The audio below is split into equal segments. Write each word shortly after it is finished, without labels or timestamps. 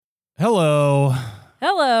Hello.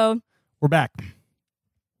 Hello. We're back.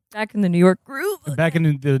 Back in the New York groove. Back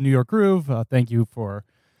in the New York groove. Thank you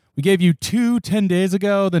we gave you 10 days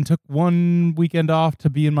ago, then took one weekend off to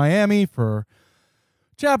be in Miami for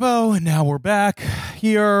Chapo, and now we're back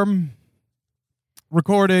here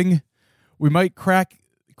recording. We might crack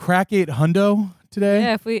 8 hundo today.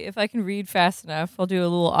 Yeah, if I can read fast enough, I'll do a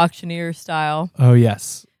little auctioneer style. Oh,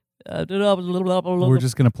 yes. We're We're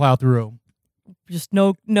just going to plow through. just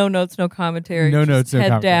no notes, no commentary. No just notes, no head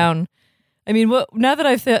commentary. down. I mean, now that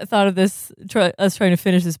I've thought of this, us trying to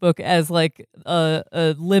finish this book as like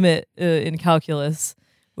a limit in calculus,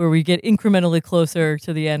 where we get incrementally closer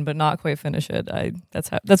to the end, but not quite finish it.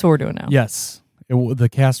 That's what we're doing now. Yes. The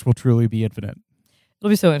cast will truly be infinite. It'll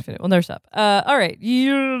be so infinite. We'll never stop. All right,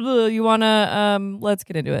 you wanna let's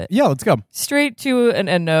get into it. Yeah, let's go. Straight to an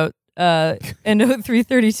endnote. Endnote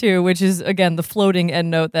 332, which is again the floating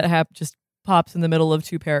endnote that just pops in the middle of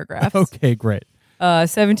two paragraphs. Okay, great.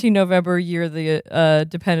 17 November, year of the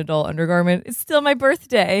Dependadol undergarment. It's still my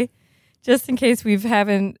birthday, just in case we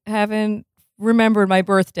haven't remembered my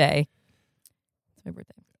birthday. It's my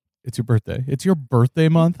birthday. It's your birthday. It's your birthday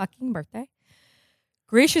month. Fucking birthday.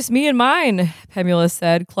 Gracious me and mine, Pemulus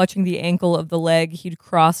said, clutching the ankle of the leg he'd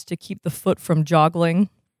crossed to keep the foot from joggling.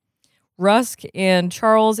 Rusk and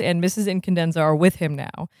Charles and Mrs. Incandenza are with him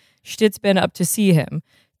now. Stitt's been up to see him.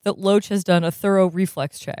 That Loach has done a thorough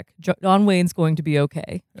reflex check. John Wayne's going to be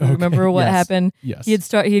okay. Remember what happened? Yes. He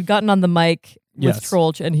had gotten on the mic with Yes.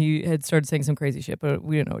 Troelch and he had started saying some crazy shit, but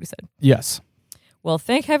we didn't know what he said. Yes. Well,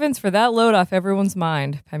 thank heavens for that load off everyone's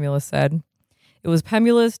mind, Pemulus said. It was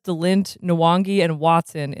Pemulus, DeLint, Nwangi, and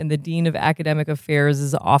Watson in the Dean of Academic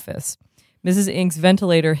Affairs' office. Mrs. Ink's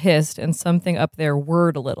ventilator hissed and something up there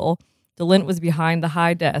whirred a little. DeLint was behind the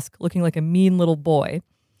high desk, looking like a mean little boy.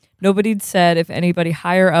 Nobody'd said if anybody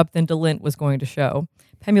higher up than DeLint was going to show.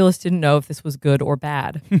 Pemulus didn't know if this was good or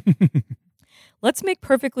bad. Let's make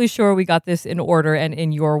perfectly sure we got this in order and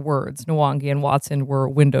in your words. Nwangi and Watson were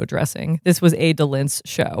window dressing. This was a DeLint's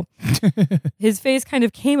show. His face kind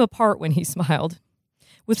of came apart when he smiled.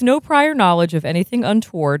 With no prior knowledge of anything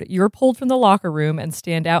untoward, you're pulled from the locker room and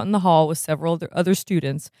stand out in the hall with several other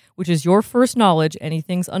students, which is your first knowledge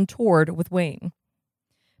anything's untoward with Wayne.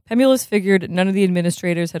 Pemulus figured none of the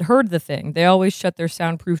administrators had heard the thing. They always shut their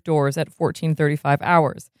soundproof doors at 14:35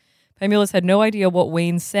 hours. Pemulus had no idea what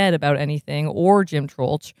Wayne said about anything or Jim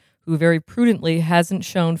Troelch, who very prudently hasn't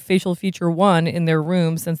shown facial feature 1 in their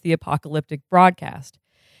room since the apocalyptic broadcast.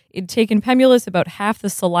 It'd taken Pemulus about half the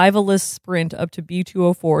saliva-less sprint up to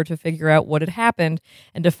B204 to figure out what had happened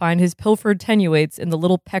and to find his pilfered tenuates in the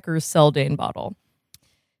little Pecker's Celdane bottle.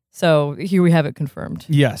 So here we have it confirmed.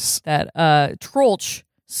 Yes. That Troelch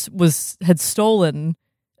had stolen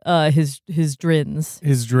his drins.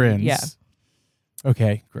 His drins. Yeah.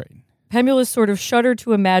 Okay, great. Pemulus sort of shuddered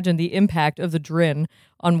to imagine the impact of the drin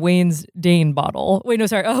on Wayne's Dane bottle. Wait, no,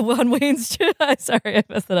 sorry. On Wayne's... sorry, I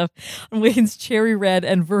messed it up. On Wayne's cherry red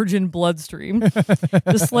and virgin bloodstream.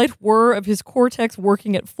 The slight whir of his cortex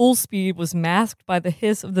working at full speed was masked by the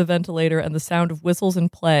hiss of the ventilator and the sound of whistles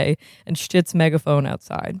and play and Stitt's megaphone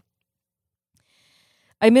outside.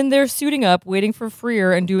 I'm in there suiting up, waiting for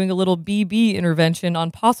Freer and doing a little BB intervention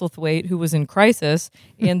on Postlethwaite, who was in crisis,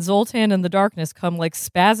 and Zoltan and the Darkness come like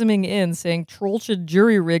spasming in, saying Troelch had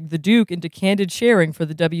jury-rigged the Duke into candid sharing for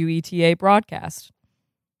the WETA broadcast.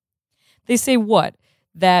 They say what?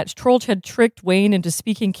 That Troelch had tricked Wayne into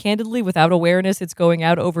speaking candidly without awareness it's going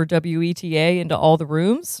out over WETA into all the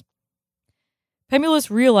rooms? Pemulus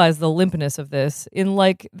realized the limpness of this, in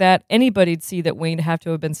like that anybody'd see that Wayne'd have to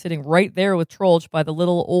have been sitting right there with Troelch by the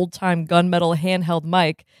little old-time gunmetal handheld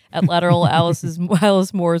mic at Lateral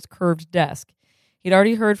Alice Moore's curved desk. He'd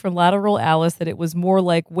already heard from Lateral Alice that it was more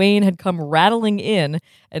like Wayne had come rattling in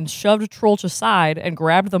and shoved Troelch aside and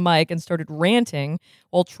grabbed the mic and started ranting,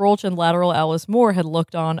 while Troelch and Lateral Alice Moore had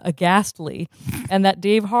looked on aghastly, and that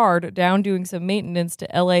Dave Hard, down doing some maintenance to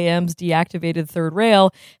LAM's deactivated third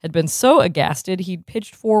rail, had been so aghasted he'd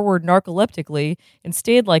pitched forward narcoleptically and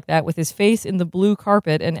stayed like that with his face in the blue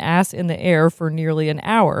carpet and ass in the air for nearly an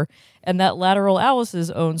hour, and that Lateral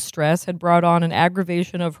Alice's own stress had brought on an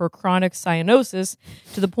aggravation of her chronic cyanosis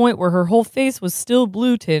to the point where her whole face was still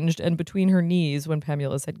blue-tinged and between her knees when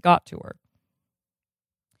Pemulus had got to her.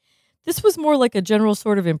 This was more like a general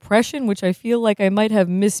sort of impression, which I feel like I might have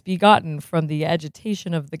misbegotten from the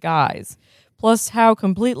agitation of the guys. Plus how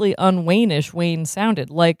completely un-Wayne-ish Wayne sounded.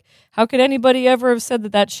 Like, how could anybody ever have said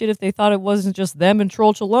that shit if they thought it wasn't just them and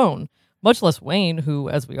Troelch alone? Much less Wayne, who,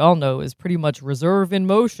 as we all know, is pretty much reserve in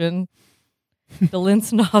motion.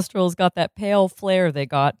 DeLint's nostrils got that pale flare they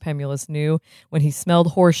got, Pemulus knew, when he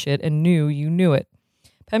smelled horseshit and knew you knew it.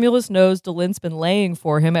 Pemulus knows Delint's been laying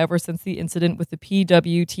for him ever since the incident with the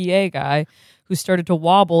PWTA guy who started to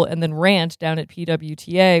wobble and then rant down at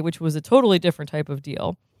PWTA, which was a totally different type of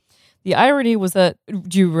deal. The irony was that,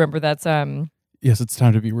 do you remember that's... Yes, it's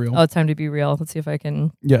time to be real. Oh, it's time to be real. Let's see if I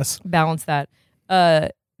can balance that.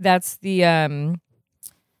 That's the...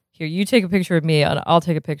 Here, you take a picture of me, and I'll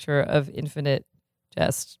take a picture of Infinite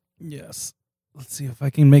Jest. Yes. Let's see if I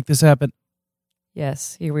can make this happen.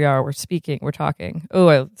 Yes, here we are. We're speaking. We're talking.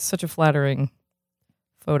 Oh, such a flattering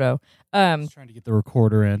photo. Just trying to get the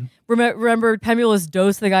recorder in. Remember Pemulus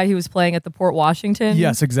dosed the guy he was playing at the Port Washington?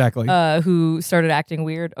 Yes, exactly. Who started acting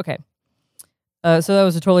weird? Okay. So that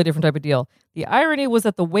was a totally different type of deal. The irony was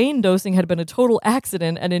that the Wayne dosing had been a total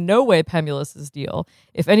accident and in no way Pemulus's deal.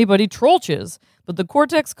 If anybody, Trollch's. But the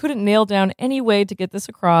Cortex couldn't nail down any way to get this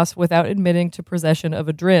across without admitting to possession of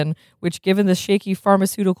Adrin, which, given the shaky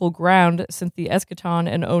pharmaceutical ground since the Eschaton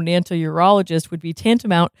and Onanta urologist, would be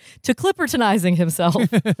tantamount to clippertonizing himself.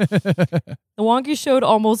 Nwangi showed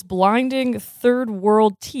almost blinding third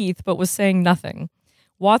world teeth, but was saying nothing.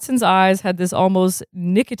 Watson's eyes had this almost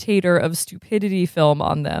nicotinator of stupidity film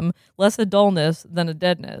on them, less a dullness than a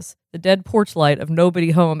deadness, the dead porch light of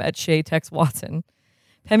nobody home at Shea Tex Watson.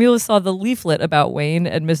 Pemulus saw the leaflet about Wayne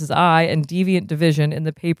and Mrs. I and deviant division in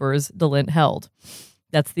the papers Delint held.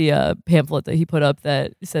 That's the pamphlet that he put up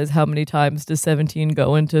that says how many times does 17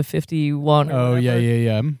 go into 51 or Oh, whatever.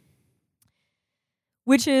 yeah.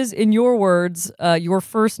 Which is, in your words, your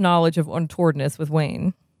first knowledge of untowardness with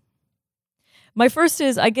Wayne. My first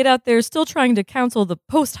is, I get out there still trying to counsel the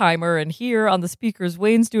Postheimer, and hear on the speakers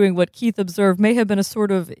Wayne's doing what Keith observed may have been a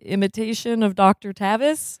sort of imitation of Dr.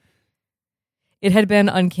 Tavis. It had been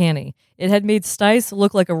uncanny. It had made Stice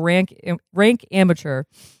look like a rank amateur.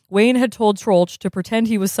 Wayne had told Troeltsch to pretend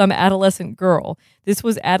he was some adolescent girl. This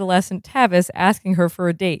was adolescent Tavis asking her for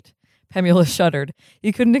a date. Pemulus shuddered.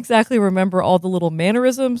 He couldn't exactly remember all the little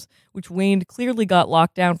mannerisms, which Wayne clearly got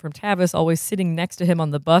locked down from Tavis always sitting next to him on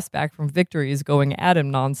the bus back from Victory's going at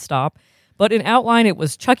him nonstop. But in outline, it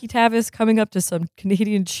was Chucky Tavis coming up to some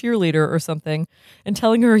Canadian cheerleader or something and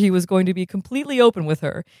telling her he was going to be completely open with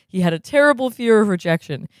her. He had a terrible fear of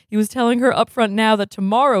rejection. He was telling her up front now that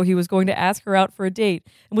tomorrow he was going to ask her out for a date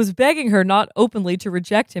and was begging her not openly to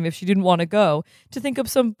reject him if she didn't want to go, to think of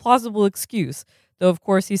some plausible excuse. Though, of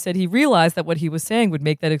course, he said he realized that what he was saying would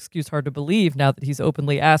make that excuse hard to believe now that he's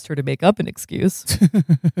openly asked her to make up an excuse.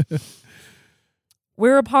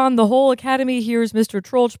 Whereupon the whole academy hears Mr.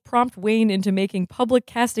 Troeltsch prompt Wayne into making public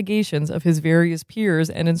castigations of his various peers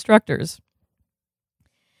and instructors.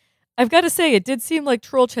 I've got to say, it did seem like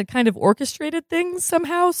Troeltsch had kind of orchestrated things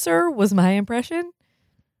somehow, sir, was my impression.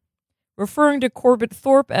 Referring to Corbett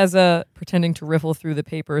Thorpe as pretending to riffle through the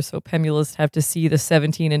paper so Pemulus have to see the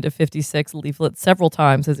 17 into 56 leaflet several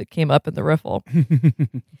times as it came up in the riffle.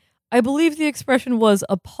 I believe the expression was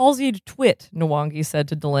a palsied twit, Nwangi said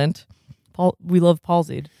to Delint. We love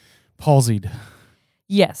palsied. Palsied.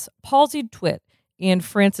 Yes, palsied twit. And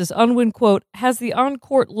Francis Unwin, quote, has the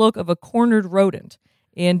on-court look of a cornered rodent.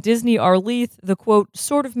 And Disney Arleith, the, quote,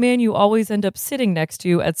 sort of man you always end up sitting next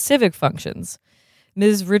to at civic functions.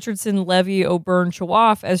 Ms. Richardson Levy O'Byrne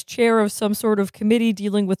Chawaff as chair of some sort of committee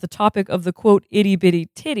dealing with the topic of the, quote, itty-bitty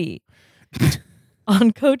titty.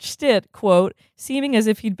 On Coach Stitt, quote, seeming as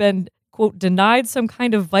if he'd been, quote, denied some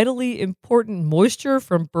kind of vitally important moisture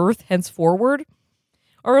from birth henceforward.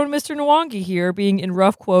 Our own Mr. Nwangi here being in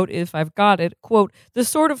rough, quote, if I've got it, quote, the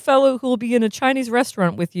sort of fellow who will be in a Chinese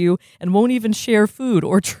restaurant with you and won't even share food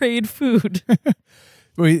or trade food.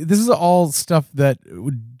 Wait, this is all stuff that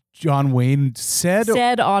John Wayne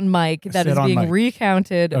said on mic that is being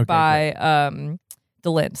recounted by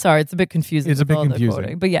Delint. Sorry, it's a bit confusing. It's a bit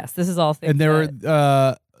confusing. But yes, this is all things. And they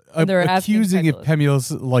were accusing if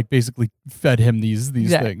Pemulus like basically fed him these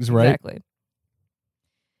things, right? Exactly.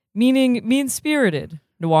 Meaning mean-spirited.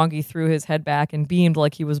 Nwangi threw his head back and beamed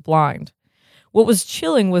like he was blind. What was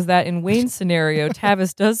chilling was that in Wayne's scenario,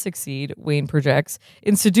 Tavis does succeed, Wayne projects,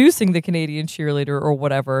 in seducing the Canadian cheerleader or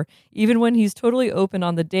whatever, even when he's totally open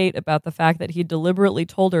on the date about the fact that he deliberately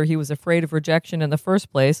told her he was afraid of rejection in the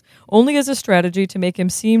first place, only as a strategy to make him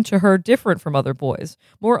seem to her different from other boys,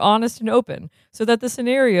 more honest and open, so that the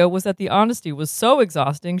scenario was that the honesty was so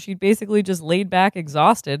exhausting she'd basically just laid back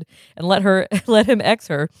exhausted and let him ex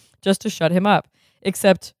her just to shut him up.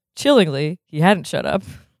 Except, chillingly, he hadn't shut up.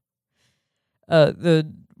 The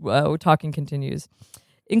talking continues.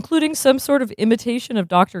 Including some sort of imitation of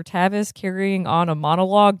Dr. Tavis carrying on a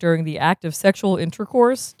monologue during the act of sexual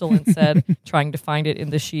intercourse, Delint said, trying to find it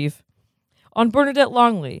in the sheaf. On Bernadette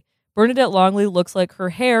Longley, Bernadette Longley looks like her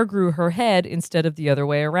hair grew her head instead of the other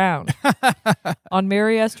way around. On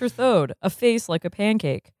Mary Esther Thode, a face like a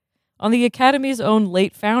pancake. On the Academy's own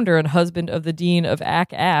late founder and husband of the Dean of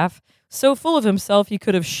AC-AF, so full of himself he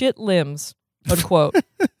could have shit limbs, unquote.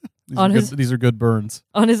 These are good burns.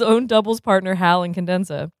 On his own doubles partner, Hal and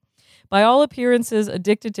Condensa. By all appearances,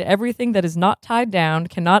 addicted to everything that is not tied down,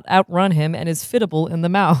 cannot outrun him, and is fittable in the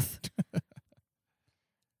mouth.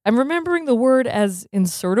 I'm remembering the word as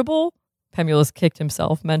insertable. Pemulus kicked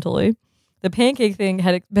himself mentally. The pancake thing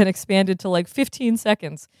had been expanded to like 15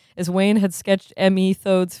 seconds, as Wayne had sketched M.E.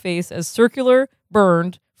 Thode's face as circular,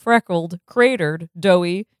 burned, freckled, cratered,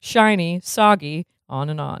 doughy, shiny, soggy, on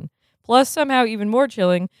and on. Plus, somehow even more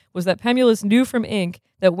chilling, was that Pemulus knew from Ink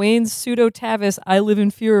that Wayne's pseudo-Tavis I live in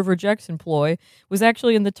fear of rejection ploy was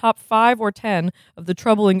actually in the top 5 or 10 of the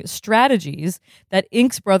troubling strategies that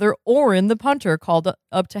Ink's brother Orrin the punter called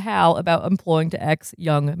up to Hal about employing to ex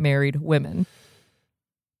young married women.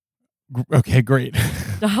 Okay, great.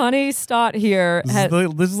 Donnie Stott here.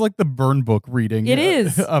 This is like the burn book reading. It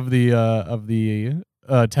is of the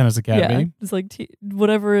Tennis Academy. Yeah, it's like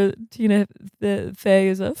whatever Tina Fey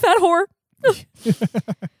is a fat whore.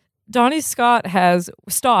 Donnie Stott has,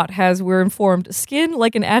 we're informed, skin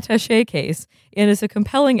like an attaché case and is a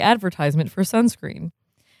compelling advertisement for sunscreen.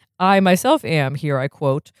 I myself am, here I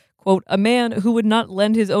quote, a man who would not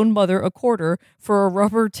lend his own mother a quarter for a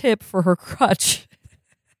rubber tip for her crutch.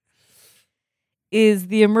 Is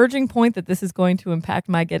the emerging point that this is going to impact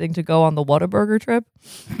my getting to go on the Whataburger trip?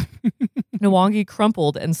 Nwangi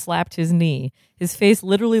crumpled and slapped his knee. His face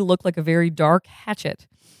literally looked like a very dark hatchet.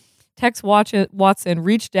 Tex Watson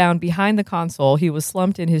reached down behind the console he was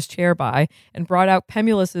slumped in his chair by and brought out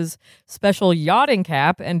Pemulus's special yachting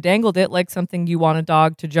cap and dangled it like something you want a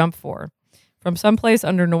dog to jump for. From someplace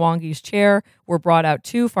under Nwangi's chair were brought out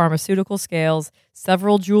 2 pharmaceutical scales,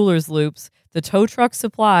 several jeweler's loops, the tow truck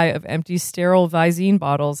supply of empty sterile Visine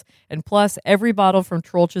bottles, and plus every bottle from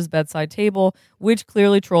Troelch's bedside table, which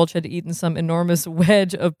clearly Troelch had eaten some enormous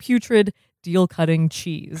wedge of putrid, deal-cutting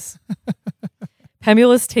cheese.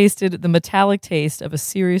 Pemulus tasted the metallic taste of a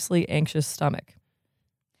seriously anxious stomach.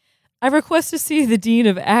 I request to see the Dean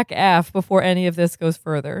of AC-AF before any of this goes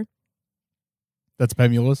further. That's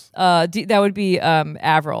Pemulus? That would be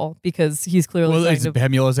Avril, because he's clearly... Well, is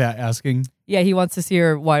Pemulus asking? Yeah, he wants to see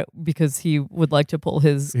her why, because he would like to pull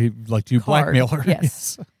his He'd like to card. blackmail her.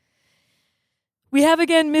 Yes. We have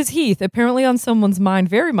again Ms. Heath, apparently on someone's mind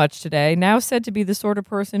very much today, now said to be the sort of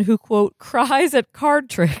person who, quote, cries at card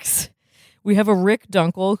tricks. We have a Rick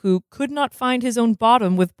Dunkel who could not find his own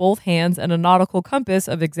bottom with both hands and a nautical compass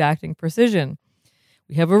of exacting precision.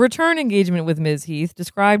 We have a return engagement with Ms. Heath,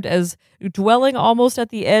 described as dwelling almost at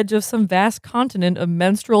the edge of some vast continent of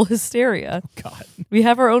menstrual hysteria. Oh, God. We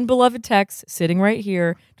have our own beloved Tex, sitting right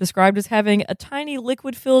here, described as having a tiny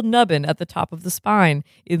liquid-filled nubbin at the top of the spine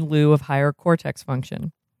in lieu of higher cortex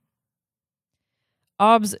function.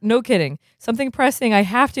 Obs, no kidding. Something pressing I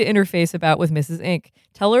have to interface about with Mrs. Ink.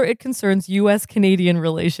 Tell her it concerns U.S.-Canadian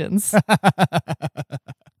relations.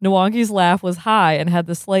 Nwangi's laugh was high and had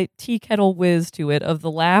the slight tea kettle whiz to it of the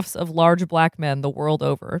laughs of large black men the world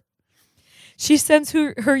over. She sends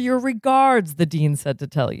her your regards, the dean said to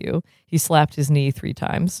tell you. He slapped his knee 3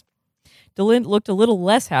 times. DeLint looked a little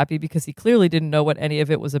less happy because he clearly didn't know what any of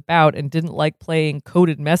it was about and didn't like playing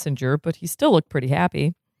coded messenger, but he still looked pretty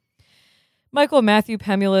happy. Michael Matthew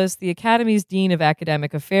Pemulus, the Academy's Dean of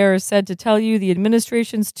Academic Affairs, said to tell you the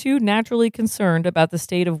administration's too naturally concerned about the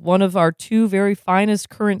state of one of our 2 very finest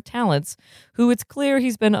current talents, who it's clear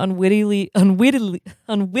he's been unwittingly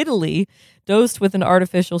dosed with an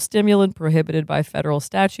artificial stimulant prohibited by federal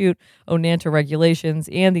statute, ONANTA regulations,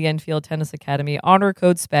 and the Enfield Tennis Academy Honor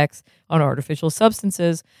Code specs on artificial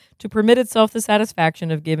substances to permit itself the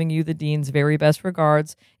satisfaction of giving you the dean's very best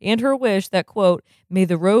regards and her wish that, quote, may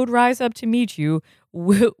the road rise up to meet you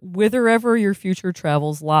whitherever your future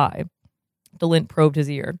travels lie. DeLint probed his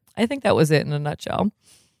ear. I think that was it in a nutshell.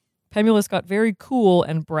 Pemulus got very cool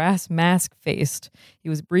and brass mask-faced. He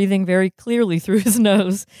was breathing very clearly through his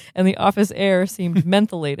nose, and the office air seemed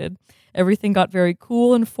mentholated. Everything got very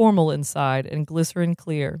cool and formal inside, and glycerin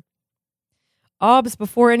clear. Obs,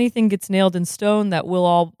 before anything gets nailed in stone, that we'll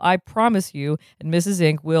all, I promise you, and Mrs.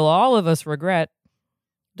 Ink, will all of us regret.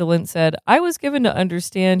 DeLint said, I was given to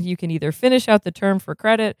understand you can either finish out the term for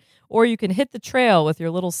credit, or you can hit the trail with your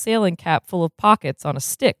little sailing cap full of pockets on a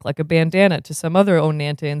stick like a bandana to some other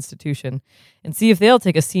ONANTA institution, and see if they'll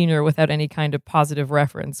take a senior without any kind of positive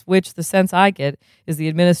reference, which, the sense I get, is the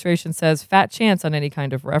administration says fat chance on any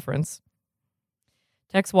kind of reference.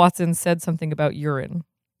 Tex Watson said something about urine.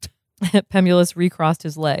 Pemulus recrossed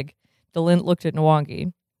his leg. DeLint looked at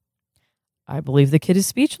Nwangi. I believe the kid is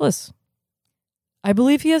speechless. I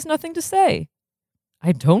believe he has nothing to say.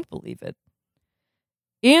 I don't believe it.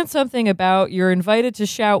 And something about you're invited to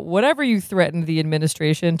shout whatever you threatened the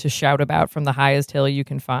administration to shout about from the highest hill you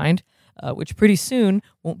can find, which pretty soon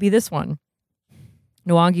won't be this one.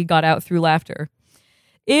 Nwangi got out through laughter.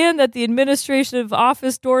 And that the administrative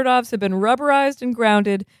office doorknobs have been rubberized and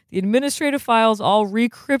grounded, the administrative files all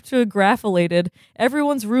recryptographilated,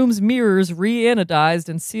 everyone's room's mirrors re-anodized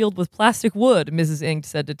and sealed with plastic wood, Mrs. Ingt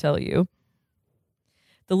said to tell you.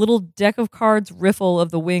 The little deck of cards riffle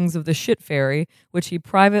of the wings of the shit fairy, which he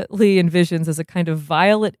privately envisions as a kind of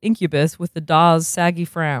violet incubus with the Dawes saggy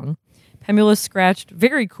frown. Pemulus scratched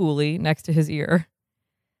very coolly next to his ear.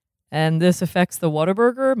 And this affects the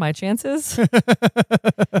Whataburger, my chances?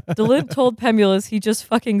 DeLint told Pemulus he just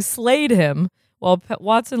fucking slayed him, while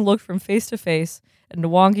Watson looked from face to face, and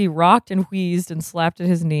Nwangi rocked and wheezed and slapped at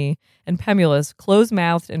his knee, and Pemulus,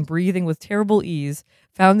 close-mouthed and breathing with terrible ease,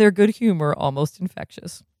 found their good humor almost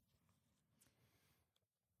infectious.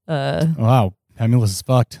 Wow, Pemulus is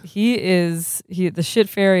fucked. The shit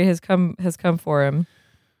fairy has come for him.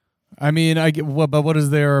 I mean, but what is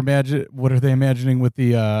what are they imagining with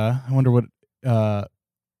the I wonder what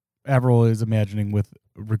Averil is imagining with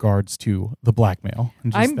regards to the blackmail.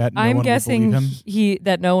 And just I'm guessing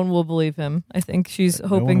that no one will believe him. I think she's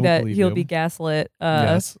hoping that he'll be gaslit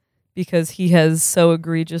yes. because he has so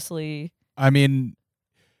egregiously I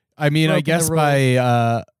guess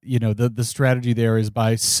by the strategy there is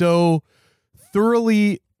by so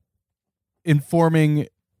thoroughly informing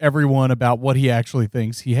everyone about what he actually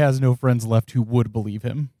thinks, he has no friends left who would believe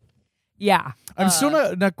him. Yeah. I'm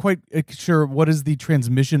still not quite sure what is the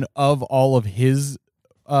transmission of all of his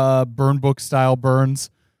burn book style burns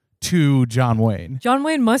to John Wayne. John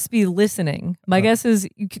Wayne must be listening. My guess is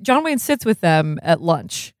John Wayne sits with them at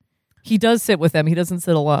lunch. He does sit with them. He doesn't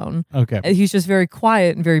sit alone. Okay. He's just very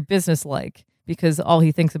quiet and very businesslike because all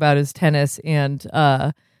he thinks about is tennis and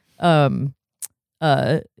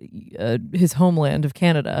his homeland of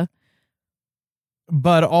Canada.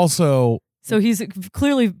 But also, so he's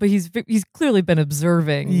clearly been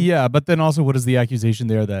observing. Yeah, but then also, what is the accusation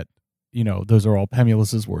there that those are all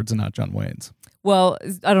Pemulus's words and not John Wayne's? Well,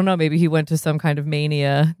 I don't know. Maybe he went to some kind of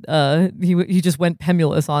mania. He just went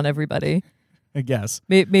Pemulus on everybody. I guess.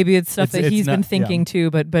 Maybe it's stuff that he's been thinking yeah. too,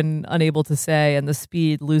 but been unable to say, and the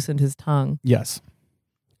speed loosened his tongue. Yes.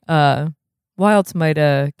 Why else might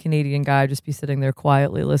a Canadian guy just be sitting there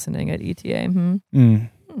quietly listening at ETA? You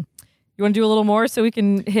want to do a little more so we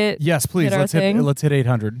can hit? Yes, please. Let's hit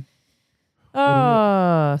 800.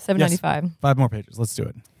 795. Yes, 5 more pages. Let's do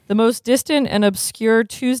it. The most distant and obscure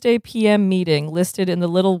Tuesday PM meeting listed in the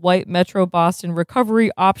Little White Metro Boston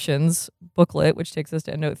Recovery Options booklet, which takes us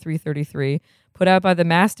to note 333, put out by the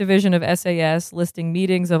Mass Division of SAS, listing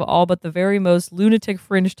meetings of all but the very most lunatic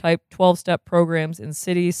fringe type 12-step programs in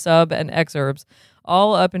city, sub, and exurbs,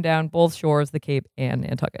 all up and down both shores, the Cape and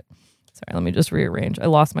Nantucket. Sorry, let me just rearrange. I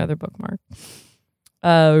lost my other bookmark.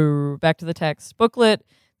 Back to the text. Booklet.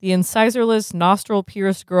 The incisor-less,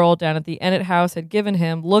 nostril-pierced girl down at the Ennett House had given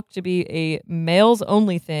him looked to be a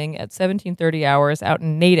males-only thing at 1730 hours out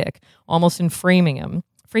in Natick, almost in Framingham.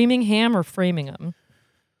 Framingham or Framingham?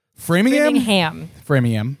 Framingham.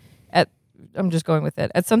 I'm just going with it.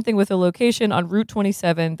 At something with a location on Route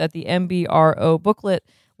 27 that the MBRO booklet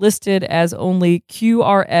listed as only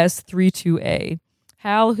QRS 32A.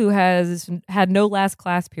 Hal, who has had no last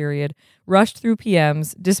class period, rushed through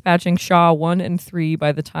PMs, dispatching Shaw 1 and 3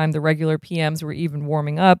 by the time the regular PMs were even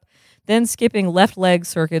warming up, then skipping left leg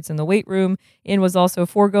circuits in the weight room, and was also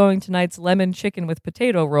foregoing tonight's lemon chicken with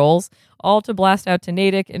potato rolls, all to blast out to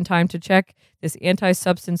Natick in time to check this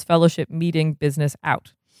anti-substance fellowship meeting business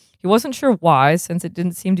out. He wasn't sure why, since it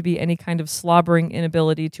didn't seem to be any kind of slobbering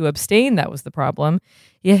inability to abstain that was the problem.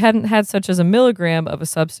 He hadn't had such as a milligram of a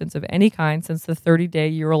substance of any kind since the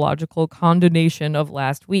 30-day urological condonation of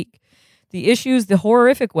last week. The issues the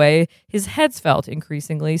horrific way his head's felt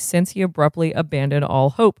increasingly since he abruptly abandoned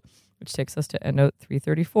all hope, which takes us to endnote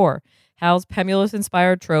 334. Hal's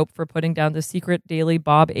Pemulus-inspired trope for putting down the secret daily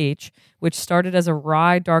Bob H., which started as a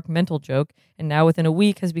wry, dark mental joke, and now within a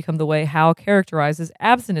week has become the way Hal characterizes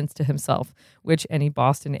abstinence to himself, which any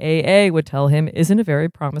Boston AA would tell him isn't a very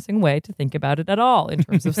promising way to think about it at all in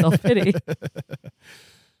terms of self-pity.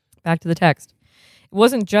 Back to the text. It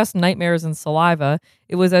wasn't just nightmares and saliva.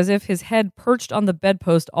 It was as if his head perched on the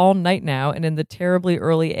bedpost all night now, and in the terribly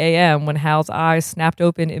early a.m., when Hal's eyes snapped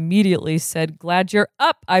open immediately, said, "Glad you're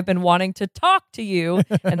up. I've been wanting to talk to you,"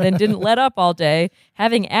 and then didn't let up all day,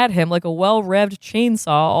 having at him like a well-revved chainsaw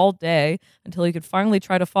all day until he could finally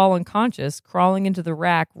try to fall unconscious, crawling into the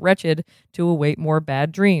rack, wretched, to await more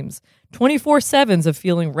bad dreams. 24/7s of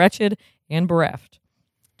feeling wretched and bereft.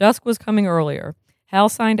 Dusk was coming earlier. Hal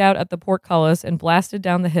signed out at the portcullis and blasted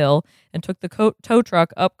down the hill and took the tow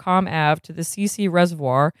truck up Comm Ave to the CC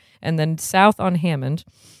Reservoir and then south on Hammond,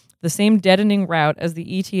 the same deadening route as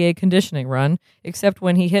the ETA conditioning run, except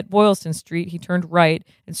when he hit Boylston Street, he turned right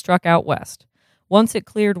and struck out west. Once it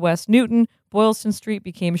cleared West Newton, Boylston Street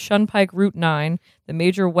became Shunpike Route 9, the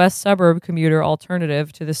major west suburb commuter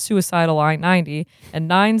alternative to the suicidal I-90, and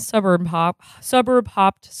 9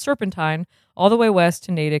 suburb-hopped Serpentine all the way west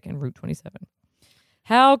to Natick and Route 27.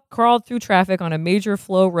 Hal crawled through traffic on a major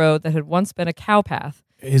flow road that had once been a cow path.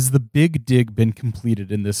 Has the Big Dig been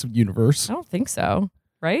completed in this universe? I don't think so,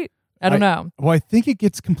 right? I don't know. Well, I think it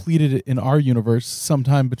gets completed in our universe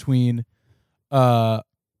sometime between the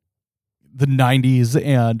 90s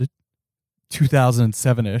and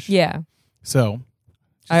 2007-ish. Yeah. So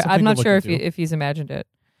I'm not sure if he's imagined it.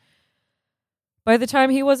 By the time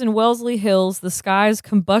he was in Wellesley Hills, the sky's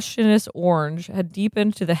combustionous orange had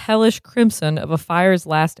deepened to the hellish crimson of a fire's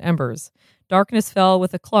last embers. Darkness fell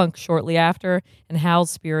with a clunk shortly after, and Hal's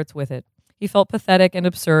spirits with it. He felt pathetic and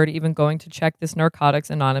absurd even going to check this Narcotics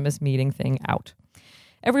Anonymous meeting thing out.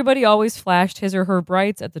 Everybody always flashed his or her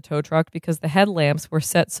brights at the tow truck because the headlamps were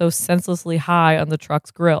set so senselessly high on the truck's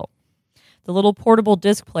grill. The little portable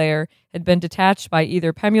disc player had been detached by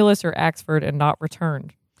either Pemulus or Axford and not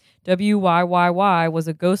returned. WYYY was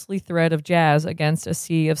a ghostly thread of jazz against a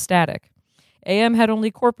sea of static. AM had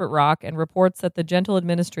only corporate rock and reports that the Gentle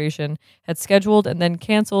administration had scheduled and then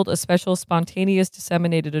canceled a special spontaneous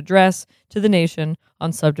disseminated address to the nation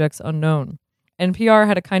on subjects unknown. NPR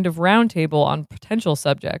had a kind of roundtable on potential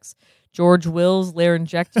subjects. George Will's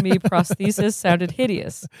laryngectomy prosthesis sounded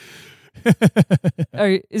hideous.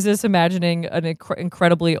 Is this imagining an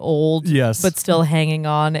incredibly old, but still hanging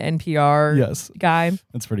on NPR guy?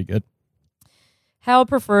 That's pretty good. Hal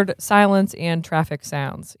preferred silence and traffic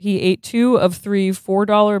sounds. He ate 2 of 3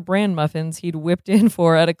 $4 bran muffins he'd whipped in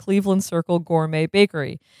for at a Cleveland Circle gourmet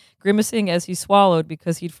bakery, grimacing as he swallowed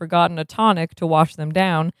because he'd forgotten a tonic to wash them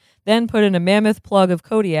down, then put in a mammoth plug of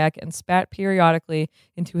Kodiak and spat periodically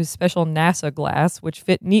into his special NASA glass, which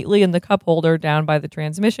fit neatly in the cup holder down by the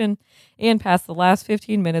transmission, and passed the last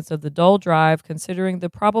 15 minutes of the dull drive considering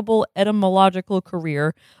the probable etymological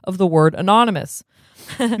career of the word anonymous.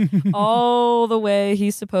 All the way,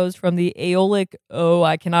 he supposed, from the Aeolic,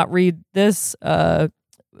 I cannot read this. Am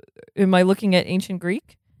I looking at ancient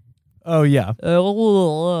Greek? Oh, yeah.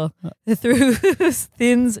 Through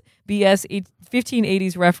Thin's BS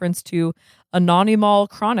 1580s reference to Anonymal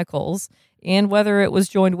Chronicles, and whether it was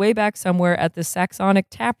joined way back somewhere at the Saxonic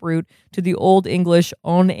taproot to the Old English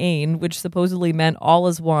on ein, which supposedly meant all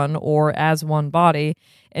as one or as one body,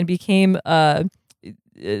 and became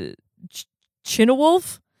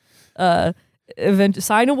Chinewolf,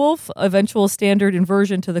 Sinewolf, eventual standard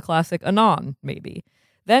inversion to the classic Anon, maybe.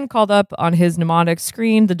 Then called up on his mnemonic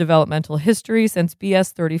screen the developmental history since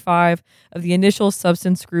BS 35 of the initial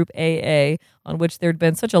substance group AA, on which there'd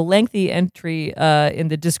been such a lengthy entry in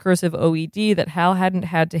the discursive OED that Hal hadn't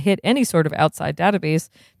had to hit any sort of outside database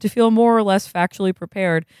to feel more or less factually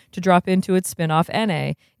prepared to drop into its spin-off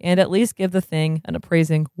NA and at least give the thing an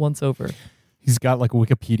appraising once-over. He's got like a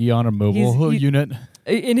Wikipedia on a mobile unit.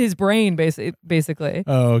 In his brain, basically.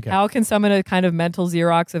 Oh, okay. Hal can summon a kind of mental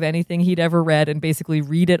Xerox of anything he'd ever read and basically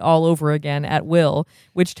read it all over again at will,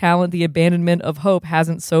 which talent the abandonment of hope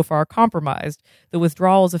hasn't so far compromised, the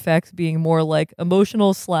withdrawal's effects being more like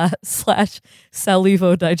emotional /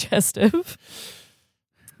 salivo-digestive.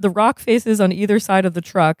 The rock faces on either side of the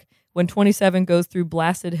truck, when 27 goes through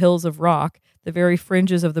blasted hills of rock, the very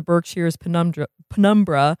fringes of the Berkshire's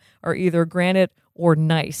penumbra are either granite or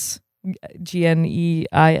gneiss. Gneiss?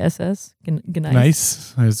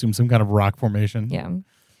 Nice. I assume some kind of rock formation. Yeah.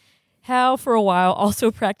 Hal, for a while, also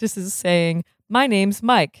practices saying, "My name's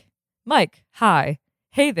Mike. Mike, hi.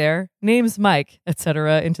 Hey there, name's Mike,"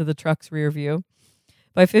 etc. into the truck's rear view.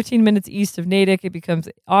 By 15 minutes east of Natick, it becomes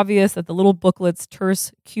obvious that the little booklet's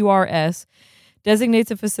terse QRS designates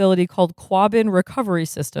a facility called Quabbin Recovery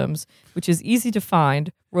Systems, which is easy to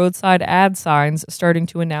find, roadside ad signs starting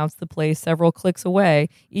to announce the place several clicks away,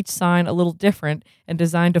 each sign a little different and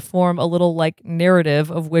designed to form a little like narrative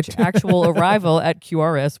of which actual arrival at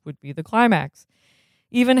QRS would be the climax.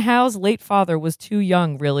 Even Hal's late father was too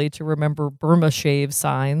young, really, to remember Burma shave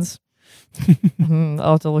signs.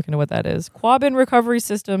 I'll have to look into what that is. Quabbin Recovery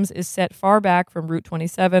Systems is set far back from Route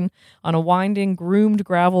 27 on a winding, groomed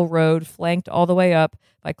gravel road flanked all the way up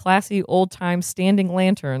by classy old-time standing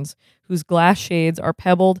lanterns whose glass shades are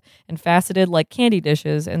pebbled and faceted like candy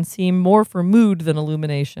dishes and seem more for mood than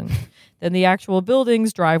illumination. Then the actual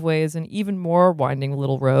buildings, driveways, and even more winding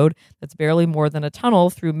little road that's barely more than a tunnel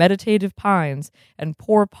through meditative pines and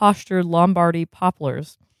poor-postured Lombardy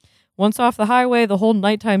poplars. Once off the highway, the whole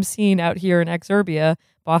nighttime scene out here in Exurbia,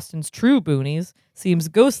 Boston's true boonies, seems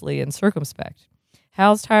ghostly and circumspect.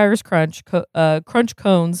 Hal's tires crunch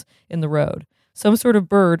cones in the road. Some sort of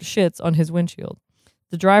bird shits on his windshield.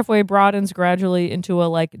 The driveway broadens gradually into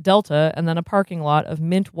a delta and then a parking lot of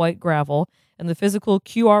mint white gravel, and the physical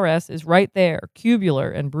QRS is right there, cubular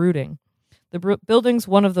and brooding. The building's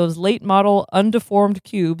one of those late model undeformed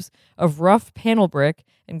cubes of rough panel brick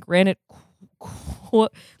and granite quoins?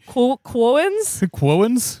 Quoins?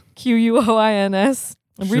 Quoins.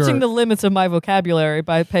 I'm Sure. reaching the limits of my vocabulary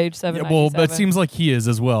by page 7. Yeah, well, but it seems like he is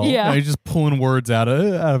as well. Yeah. He's just pulling words out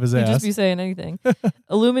of his He'd ass. just be saying anything.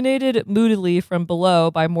 Illuminated moodily from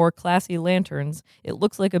below by more classy lanterns, it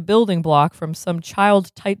looks like a building block from some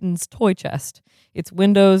child titan's toy chest. Its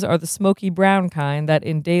windows are the smoky brown kind that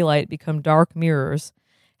in daylight become dark mirrors.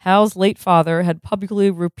 Hal's late father had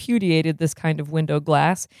publicly repudiated this kind of window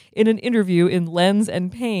glass in an interview in Lens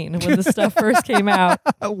and Pain when the stuff first came out.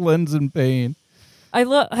 Lens and Pain.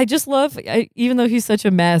 I just love, even though he's such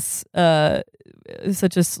a mess,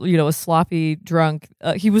 such a a sloppy drunk.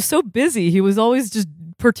 He was so busy. He was always just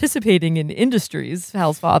participating in industries.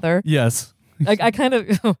 Hal's father. Yes. I kind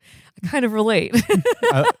of relate.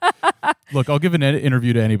 Look, I'll give an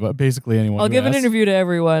interview to anybody, basically anyone. I'll who give an asks. interview to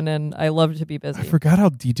everyone, and I love to be busy. I forgot how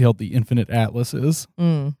detailed the Infinite Atlas is.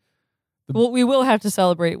 Well, we will have to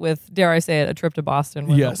celebrate with, dare I say it, a trip to Boston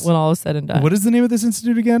when, Yes. when all is said and done. What is the name of this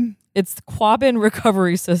institute again? It's Quabbin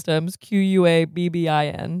Recovery Systems,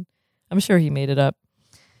 Quabbin. I'm sure he made it up.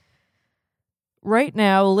 Right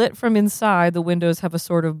now, lit from inside, the windows have a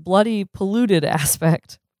sort of bloody, polluted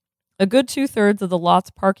aspect. A good 2/3 of the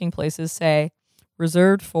lot's parking places say,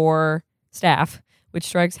 reserved for staff, which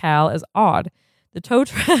strikes Hal as odd. The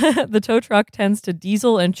tow truck tends to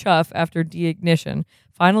diesel and chuff after deignition,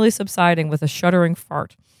 finally subsiding with a shuddering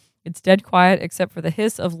fart. It's dead quiet except for the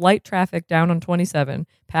hiss of light traffic down on 27,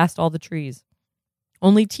 past all the trees.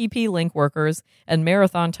 Only TP-Link workers and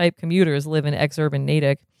marathon-type commuters live in exurban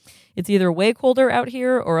Natick. It's either way colder out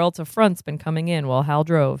here or else a front's been coming in while Hal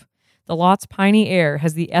drove. The lot's piney air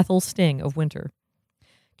has the ethyl sting of winter.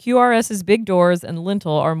 QRS's big doors and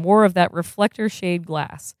lintel are more of that reflector shade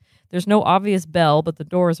glass. There's no obvious bell, but the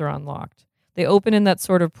doors are unlocked. They open in that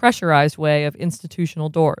sort of pressurized way of institutional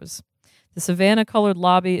doors. The Savannah-colored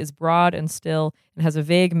lobby is broad and still and has a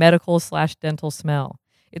vague medical/dental smell.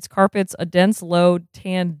 Its carpets a dense, low,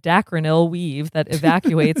 tan dacronyl weave that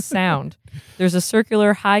evacuates sound. There's a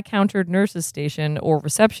circular, high-countered nurse's station or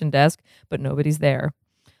reception desk, but nobody's there.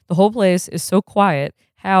 The whole place is so quiet,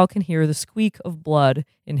 Hal can hear the squeak of blood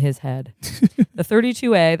in his head. The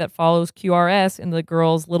 32A that follows QRS in the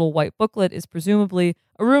girl's little white booklet is presumably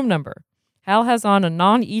a room number. Hal has on a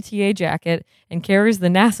non-ETA jacket and carries the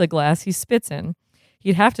NASA glass he spits in.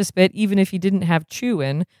 He'd have to spit even if he didn't have chew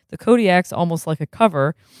in. The Kodiak's almost like a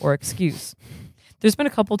cover or excuse. There's been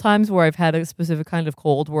a couple times where I've had a specific kind of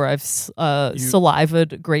cold where I've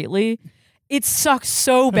salivated greatly. It sucks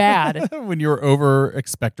so bad. When you're over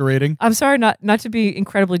expectorating. I'm sorry not to be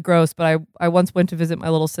incredibly gross, but I once went to visit my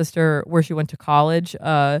little sister where she went to college.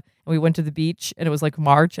 And we went to the beach and it was like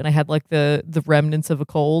March and I had like the remnants of a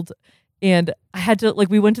cold. And I had to,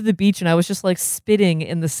 we went to the beach and I was just spitting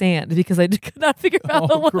in the sand because I could not figure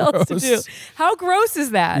out what else to do. How gross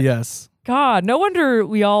is that? Yes. God, no wonder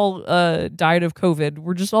we all died of COVID.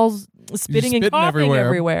 We're just all spitting and coughing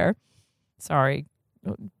everywhere. Sorry.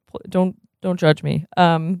 Don't judge me.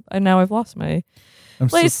 And now I've lost my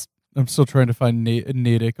place. I'm still trying to find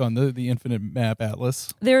Natick on the Infinite Map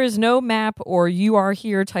Atlas. There is no map or you are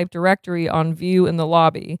here type directory on view in the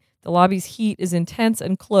lobby. The lobby's heat is intense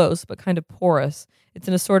and close, but kind of porous. It's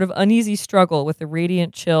in a sort of uneasy struggle with the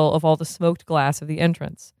radiant chill of all the smoked glass of the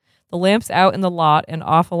entrance. The lamps out in the lot and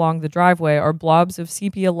off along the driveway are blobs of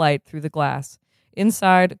sepia light through the glass.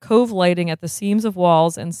 Inside, cove lighting at the seams of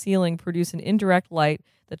walls and ceiling produce an indirect light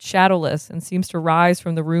that's shadowless and seems to rise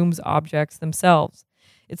from the room's objects themselves.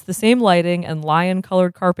 It's the same lighting and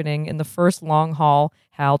lion-colored carpeting in the first long hall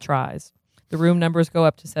Hal tries. The room numbers go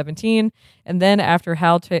up to 17, and then after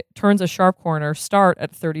Hal turns a sharp corner, start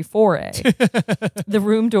at 34A.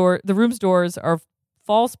 The room's doors are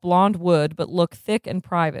false blonde wood but look thick and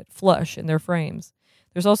private, flush in their frames.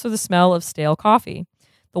 There's also the smell of stale coffee.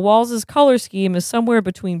 The walls' color scheme is somewhere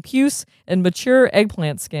between puce and mature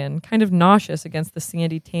eggplant skin, kind of nauseous against the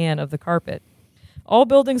sandy tan of the carpet. All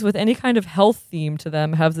buildings with any kind of health theme to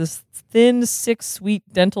them have this thin, sick, sweet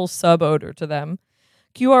dental sub-odor to them.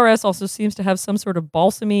 QRS also seems to have some sort of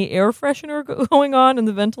balsamy air freshener going on in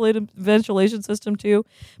the ventilation system too,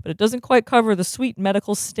 but it doesn't quite cover the sweet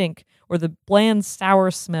medical stink or the bland,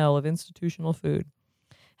 sour smell of institutional food.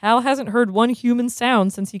 Hal hasn't heard one human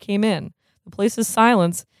sound since he came in. The place's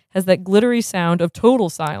silence has that glittery sound of total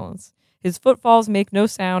silence. His footfalls make no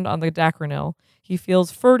sound on the Dacronil. He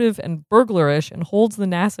feels furtive and burglarish and holds the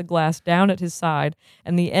NASA glass down at his side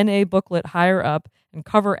and the NA booklet higher up and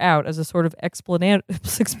cover out as a sort of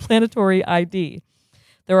explanatory ID.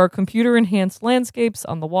 There are computer-enhanced landscapes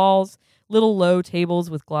on the walls, little low tables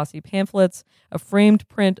with glossy pamphlets, a framed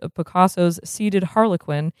print of Picasso's Seated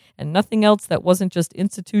Harlequin, and nothing else that wasn't just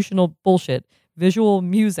institutional bullshit, visual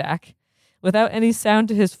muzak. Without any sound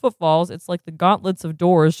to his footfalls, it's like the gauntlets of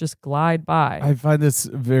doors just glide by. I find this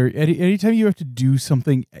very... Anytime you have to do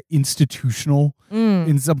something institutional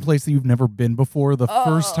in some place that you've never been before, the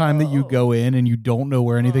first time that you go in and you don't know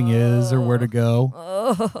where anything is or where to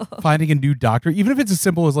go, finding a new doctor, even if it's as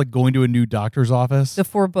simple as like going to a new doctor's office. The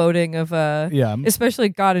foreboding of... Especially,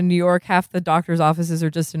 God, in New York, half the doctor's offices are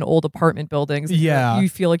just in old apartment buildings. Yeah. You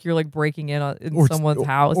feel like you're like breaking in someone's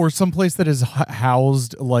house. Or someplace that is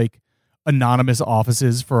housed like anonymous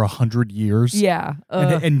offices for 100 years. Yeah.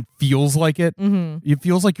 And feels like it. Mm-hmm. It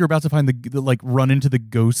feels like you're about to find run into the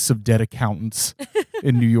ghosts of dead accountants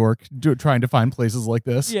in New York trying to find places like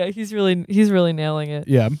this. Yeah, he's really nailing it.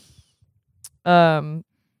 Yeah.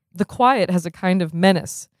 The quiet has a kind of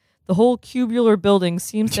menace. The whole cubular building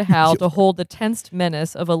seems to Hal to hold the tensed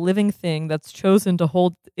menace of a living thing that's chosen to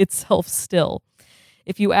hold itself still.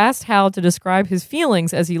 If you asked Hal to describe his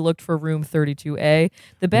feelings as he looked for room 32A,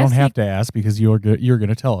 the best... You don't have to ask because you're going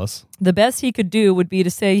to tell us. The best he could do would be to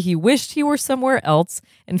say he wished he were somewhere else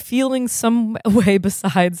and feeling some way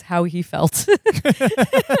besides how he felt.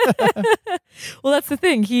 Well, that's the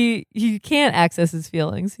thing. He can't access his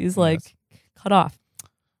feelings. He's cut off.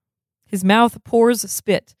 His mouth pours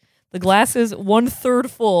spit. The glass is 1/3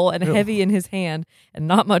 full and heavy in his hand and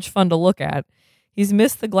not much fun to look at. He's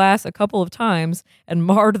missed the glass a couple of times and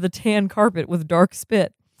marred the tan carpet with dark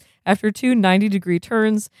spit. After 2 90-degree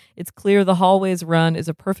turns, it's clear the hallway's run is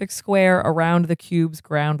a perfect square around the cube's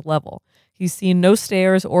ground level. He's seen no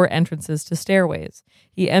stairs or entrances to stairways.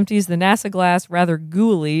 He empties the NASA glass rather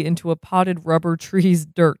goolily into a potted rubber tree's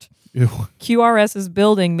dirt. Ew. QRS's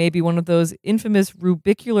building may be one of those infamous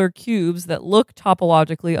rubicular cubes that look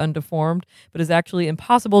topologically undeformed, but is actually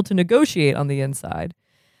impossible to negotiate on the inside.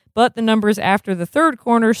 But the numbers after the third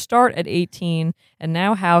corner start at 18, and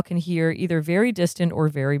now Hal can hear either very distant or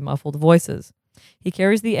very muffled voices. He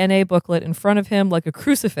carries the NA booklet in front of him like a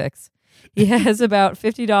crucifix. He has about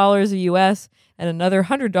 $50 US and another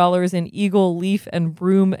 $100 in eagle, leaf, and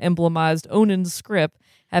broom emblemized Onan script,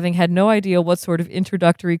 having had no idea what sort of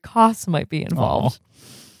introductory costs might be involved. Aww.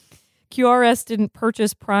 QRS didn't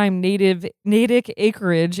purchase prime Natick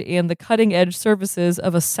acreage and the cutting-edge services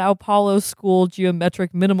of a Sao Paulo school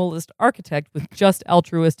geometric minimalist architect with just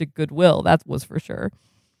altruistic goodwill, that was for sure.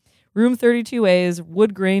 Room 32A's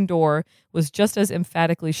wood grain door was just as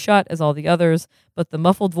emphatically shut as all the others, but the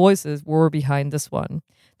muffled voices were behind this one.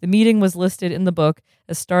 The meeting was listed in the book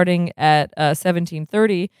as starting at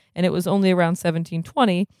 1730, and it was only around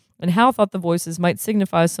 1720, and Hal thought the voices might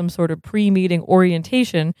signify some sort of pre-meeting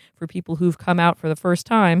orientation for people who've come out for the first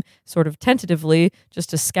time, sort of tentatively,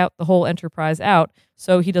 just to scout the whole enterprise out,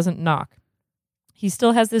 so he doesn't knock. He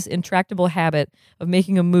still has this intractable habit of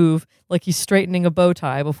making a move like he's straightening a bow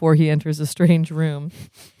tie before he enters a strange room.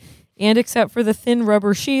 And except for the thin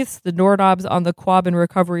rubber sheaths, the doorknobs on the Quabbin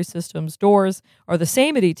Recovery System's doors are the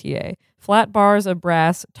same at ETA. Flat bars of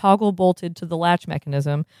brass toggle bolted to the latch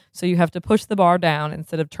mechanism, so you have to push the bar down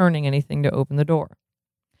instead of turning anything to open the door.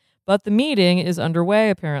 But the meeting is underway,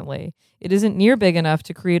 apparently. It isn't near big enough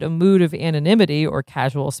to create a mood of anonymity or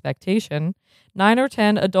casual spectation. 9 or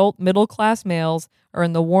 10 adult middle-class males are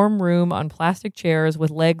in the warm room on plastic chairs with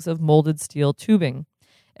legs of molded steel tubing.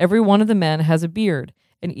 Every one of the men has a beard,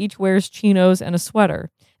 and each wears chinos and a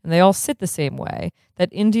sweater, and they all sit the same way, that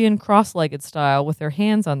Indian cross-legged style with their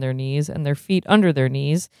hands on their knees and their feet under their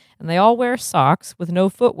knees, and they all wear socks with no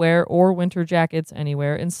footwear or winter jackets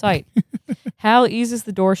anywhere in sight. Hal eases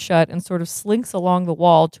the door shut and sort of slinks along the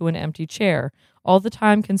wall to an empty chair, all the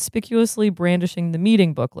time conspicuously brandishing the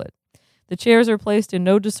meeting booklet. The chairs are placed in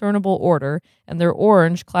no discernible order, and their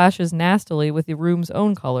orange clashes nastily with the room's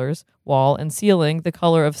own colors, wall and ceiling, the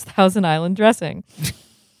color of Thousand Island dressing.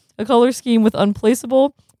 A color scheme with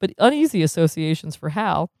unplaceable but uneasy associations for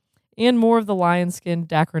Hal, and more of the lion-skinned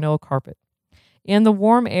Dacronel carpet. And the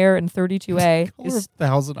warm air in 32A Color of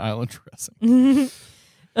Thousand Island dressing.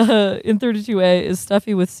 in 32A is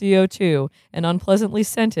stuffy with CO2 and unpleasantly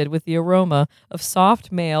scented with the aroma of soft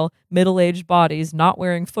male, middle-aged bodies not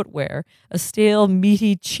wearing footwear, a stale,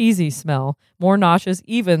 meaty, cheesy smell, more nauseous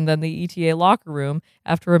even than the ETA locker room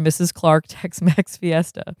after a Mrs. Clark Tex-Mex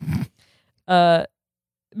fiesta.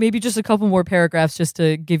 Maybe just a couple more paragraphs just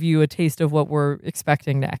to give you a taste of what we're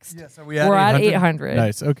expecting next. Yes, we're at 800.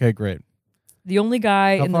 Nice. Okay, great. The only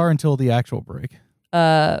guy How far until the actual break?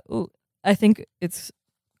 I think it's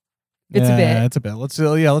a bit. It's a bit. Let's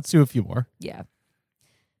do a few more. Yeah.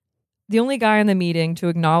 The only guy in the meeting to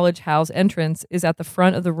acknowledge Hal's entrance is at the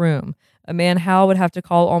front of the room, a man Hal would have to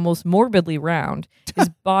call almost morbidly round, his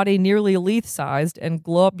body nearly Leith-sized and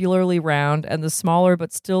globularly round, and the smaller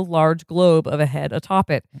but still large globe of a head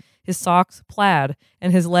atop it. His socks plaid,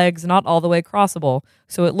 and his legs not all the way crossable,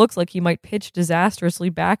 so it looks like he might pitch disastrously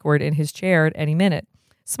backward in his chair at any minute,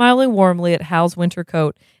 smiling warmly at Hal's winter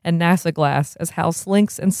coat and NASA glass as Hal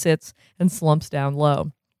slinks and sits and slumps down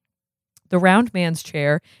low. The round man's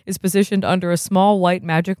chair is positioned under a small white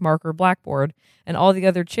magic marker blackboard, and all the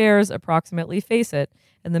other chairs approximately face it,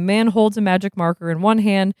 and the man holds a magic marker in one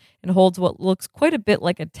hand and holds what looks quite a bit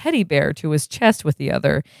like a teddy bear to his chest with the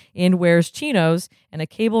other, and wears chinos and a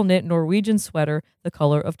cable-knit Norwegian sweater the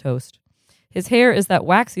color of toast. His hair is that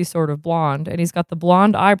waxy sort of blonde, and he's got the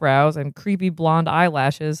blonde eyebrows and creepy blonde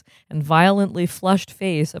eyelashes and violently flushed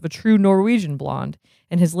face of a true Norwegian blonde,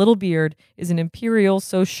 and his little beard is an imperial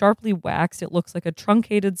so sharply waxed it looks like a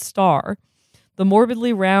truncated star. The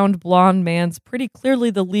morbidly round blonde man's pretty clearly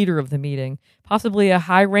the leader of the meeting, possibly a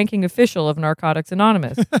high-ranking official of Narcotics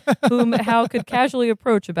Anonymous, whom Hal could casually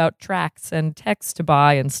approach about tracts and texts to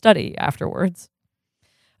buy and study afterwards.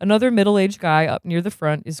 Another middle-aged guy up near the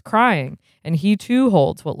front is crying, and he too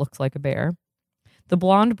holds what looks like a bear. The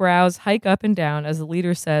blonde brows hike up and down as the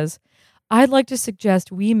leader says, "I'd like to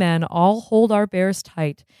suggest we men all hold our bears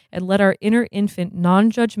tight and let our inner infant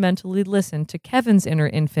non-judgmentally listen to Kevin's inner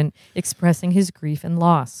infant expressing his grief and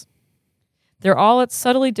loss." They're all at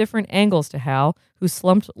subtly different angles to Hal, who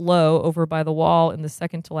slumped low over by the wall in the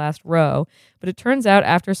second to last row, but it turns out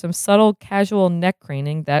after some subtle casual neck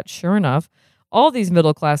craning that, sure enough, all these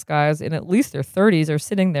middle-class guys in at least their 30s are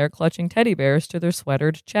sitting there clutching teddy bears to their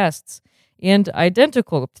sweatered chests. And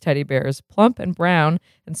identical teddy bears, plump and brown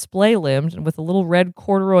and splay-limbed and with a little red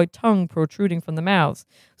corduroy tongue protruding from the mouths,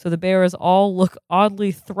 so the bears all look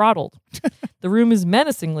oddly throttled. The room is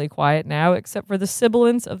menacingly quiet now, except for the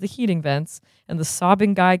sibilance of the heating vents and the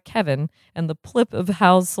sobbing guy Kevin and the plip of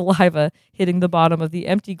Hal's saliva hitting the bottom of the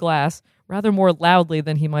empty glass rather more loudly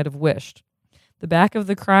than he might have wished. The back of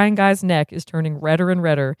the crying guy's neck is turning redder and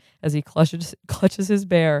redder as he clutches his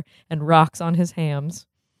bear and rocks on his hams.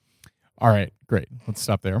 All right, great. Let's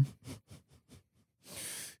stop there.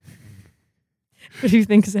 What do you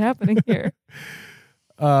think is happening here?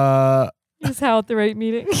 Is Hal at the right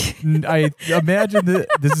meeting? I imagine that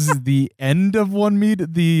this is the end of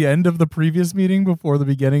the end of the previous meeting before the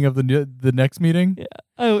beginning of the next meeting. Yeah.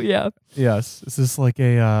 Oh, yeah. Yes. Is this like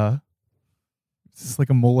a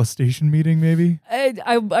molestation meeting? Maybe.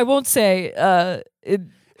 I won't say.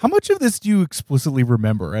 How much of this do you explicitly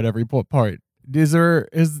remember at every part? This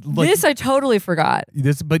I totally forgot.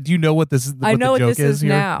 But do you know what this is? I know what this is here?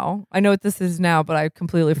 now. I know what this is now, but I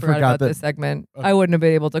completely forgot about this segment. Okay. I wouldn't have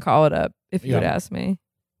been able to call it up if you had asked me.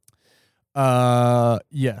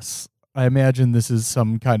 Yes. I imagine this is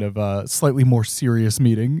some kind of slightly more serious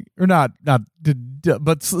meeting, or not,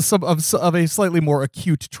 but some of a slightly more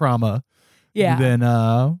acute trauma. Yeah.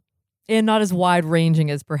 Than and not as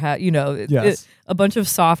wide-ranging as perhaps, yes. A bunch of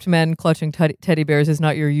soft men clutching teddy bears is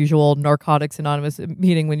not your usual Narcotics Anonymous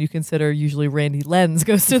meeting when you consider usually Randy Lenz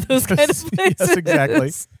goes to those kind of places. Yes,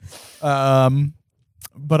 exactly.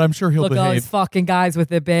 But I'm sure he'll behave. Look, all these fucking guys with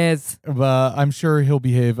their bears. I'm sure he'll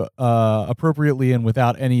behave appropriately and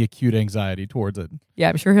without any acute anxiety towards it. Yeah,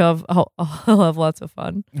 I'm sure he'll have lots of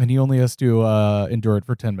fun. And he only has to endure it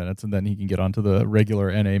for 10 minutes, and then he can get onto the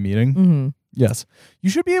regular NA meeting. Mm-hmm. Yes. You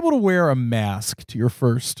should be able to wear a mask to your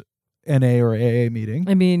first NA or AA meeting.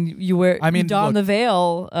 I mean, you don the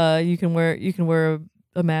veil. You can wear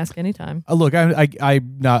a mask anytime. Look,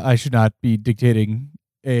 I should not be dictating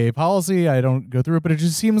a policy. I don't go through it, but it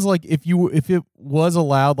just seems like if it was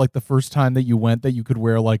allowed, like the first time that you went, that you could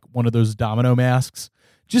wear like one of those domino masks,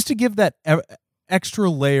 just to give that extra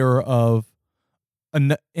layer of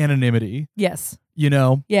anonymity. Yes. You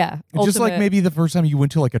know? Yeah. Just like Ultimate- maybe the first time you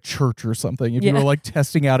went to like a church or something. If you were like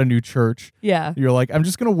testing out a new church, Yeah. you're like, I'm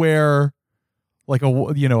just going to wear like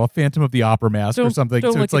a Phantom of the Opera mask or something.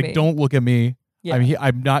 So it's like, don't look at me. Yeah. I mean,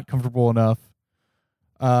 I'm not comfortable enough.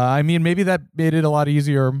 I mean, maybe that made it a lot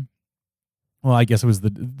easier. Well, I guess it was the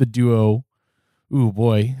duo. Ooh,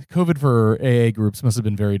 boy. COVID for AA groups must have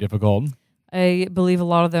been very difficult. I believe a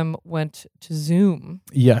lot of them went to Zoom.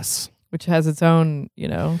 Yes. Which has its own,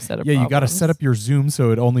 set of Yeah, you got to problems. set up your Zoom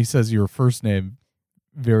so it only says your first name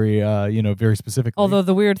very, very specifically. Although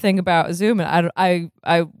the weird thing about Zoom, and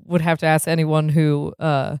I would have to ask anyone who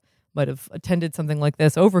might have attended something like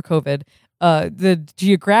this over COVID, the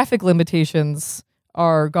geographic limitations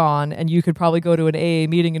are gone, and you could probably go to an AA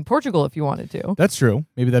meeting in Portugal if you wanted to. That's true.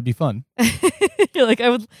 Maybe that'd be fun. You're like, I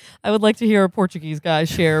would like to hear a Portuguese guy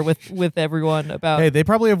share with everyone about. Hey, they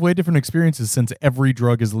probably have way different experiences since every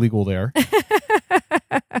drug is legal there.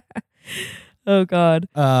 Oh God.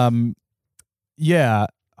 Yeah,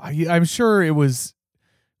 I'm sure it was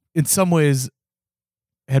in some ways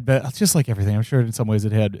just like everything. I'm sure in some ways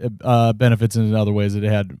it had benefits, and in other ways it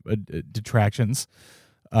had detractions.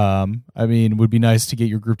 I mean, it would be nice to get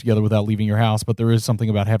your group together without leaving your house, but there is something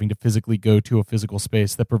about having to physically go to a physical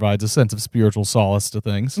space that provides a sense of spiritual solace to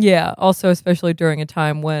things. Yeah. Also, especially during a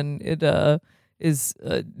time when it is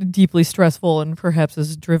deeply stressful and perhaps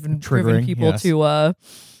has driven people yes. to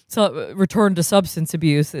return to substance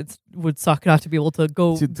abuse. It would suck not to be able to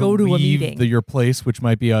go to a leave meeting. your place, which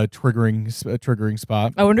might be a triggering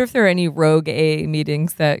spot. I wonder if there are any rogue AA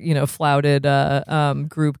meetings that flouted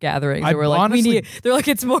group gatherings. They were like, honestly, they're like,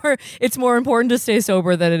 it's more important to stay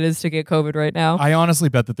sober than it is to get COVID right now. I honestly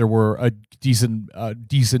bet that there were a decent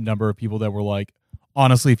number of people that were like,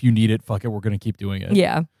 honestly, if you need it, fuck it, we're going to keep doing it.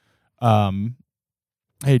 Yeah.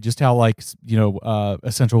 Hey, just how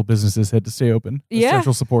essential businesses had to stay open. Yeah.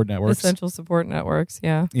 Essential support networks. Essential support networks.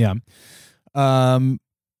 Yeah. Yeah.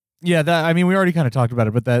 Yeah. That, I mean, we already kind of talked about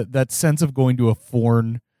it, but that sense of going to a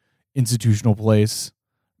foreign institutional place,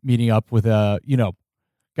 meeting up with God,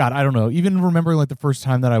 I don't know. Even remembering like the first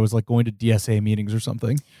time that I was like going to DSA meetings or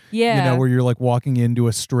something. Yeah. Where you're like walking into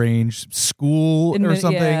a strange school or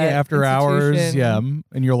something after hours. Yeah. And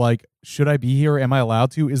you're like, should I be here? Am I allowed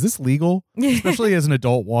to? Is this legal? Especially as an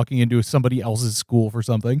adult walking into somebody else's school for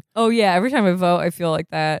something. Oh yeah. Every time I vote, I feel like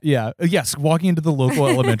that. Yeah. Yes. Walking into the local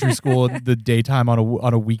elementary school in the daytime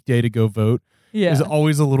on a weekday to go vote is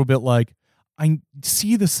always a little bit like, I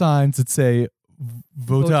see the signs that say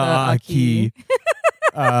Vota aqui.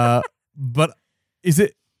 But is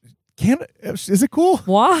it cool?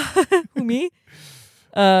 What? Me?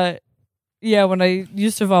 Yeah, when I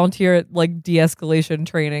used to volunteer at like de-escalation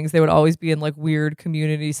trainings, they would always be in like weird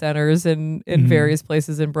community centers in various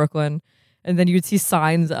places in Brooklyn. And then you'd see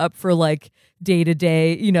signs up for like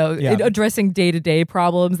day-to-day, addressing day-to-day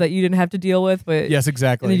problems that you didn't have to deal with. But yes,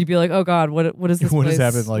 exactly. And then you'd be like, oh God, what is this what place? is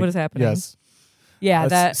happening? What is happening? Yes. Yeah,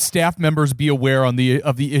 that staff members be aware of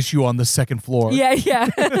the issue on the second floor. Yeah.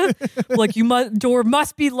 Like door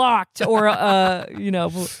must be locked, or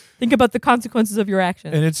think about the consequences of your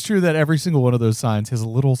actions. And it's true that every single one of those signs has a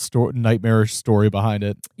little nightmarish story behind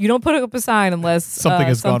it. You don't put up a sign unless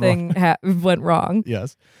something went wrong.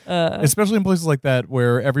 Yes, especially in places like that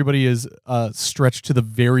where everybody is stretched to the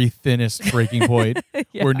very thinnest breaking point,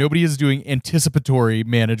 where nobody is doing anticipatory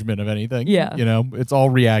management of anything. Yeah, it's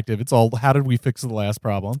all reactive. It's all, how did we fix the last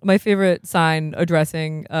problem? My favorite sign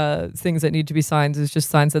addressing things that need to be signs is just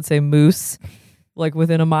signs that say moose. Like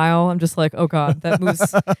within a mile, I'm just like, oh God, that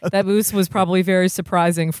moose was probably very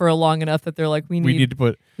surprising for a long enough that they're like, we need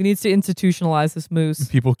to institutionalize this moose.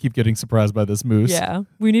 People keep getting surprised by this moose. Yeah,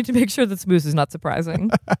 we need to make sure this moose is not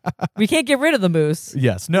surprising. We can't get rid of the moose.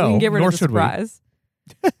 Yes, no, we can get rid of the should surprise.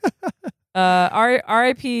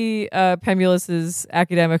 R.I.P. Pemulus's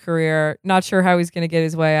academic career. Not sure how he's going to get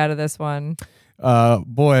his way out of this one.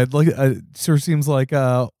 Boy, it sure seems like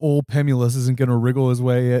old Pemulus isn't going to wriggle his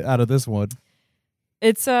way out of this one.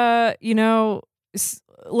 It's let's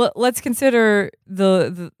consider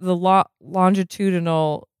the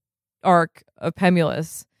longitudinal arc of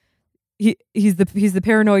Pemulus. He's the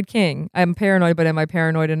paranoid king. I'm paranoid, but am I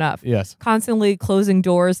paranoid enough? Yes. Constantly closing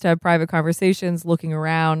doors to have private conversations, looking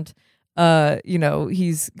around.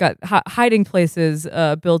 He's got hiding places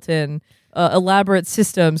built in, elaborate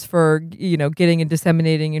systems for getting and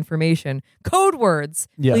disseminating information, code words.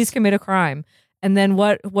 Yes. Please commit a crime. And then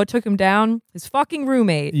what took him down? His fucking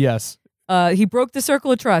roommate. Yes. He broke the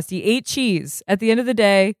circle of trust. He ate cheese. At the end of the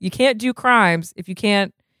day, you can't do crimes if you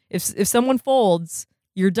can't. If someone folds,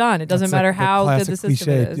 you're done. It doesn't matter how good the system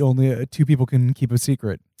is. Only two people can keep a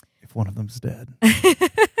secret if one of them's dead.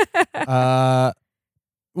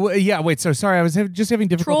 Well, yeah, wait. So sorry, I was just having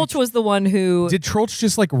difficulty. Troelch was the one who did Troelch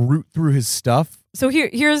just like root through his stuff? So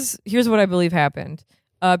here's what I believe happened.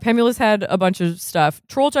 Pemulus had a bunch of stuff.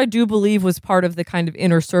 Troelch, I do believe, was part of the kind of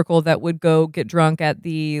inner circle that would go get drunk at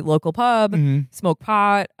the local pub, smoke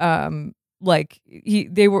pot.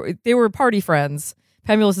 They were party friends.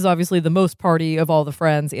 Pemulus is obviously the most party of all the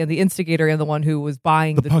friends, and the instigator, and the one who was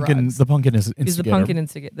buying the drugs. The pumpkin instigator. He's the pumpkin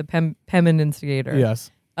instigator, the Pemin instigator.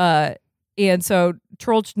 Yes. And so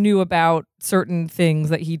Troelch knew about certain things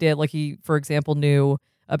that he did, like he, for example, knew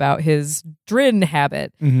about his Drin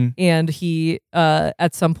habit, and he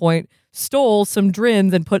at some point stole some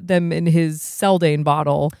Drins and put them in his Seldane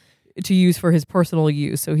bottle to use for his personal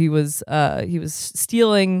use. So he was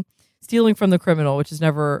stealing from the criminal, which is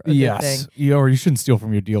never a good thing. Or you shouldn't steal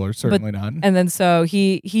from your dealer, certainly not. And then so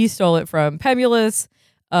he stole it from Pemulus.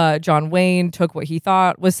 John Wayne took what he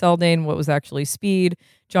thought was Seldane, what was actually speed.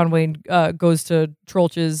 John Wayne goes to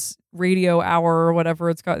Troelch's radio hour or whatever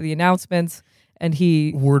it's called, the announcements, and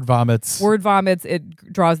he word vomits.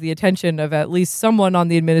 It draws the attention of at least someone on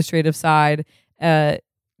the administrative side.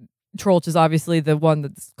 Troelch is obviously the one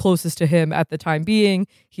that's closest to him at the time being.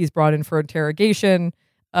 He's brought in for interrogation,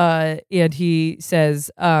 and he says,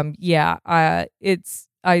 it's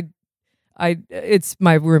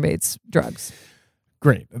my roommate's drugs.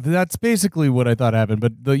 Great. That's basically what I thought happened,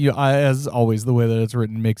 but as always, the way that it's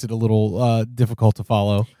written makes it a little difficult to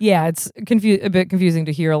follow. Yeah, it's a bit confusing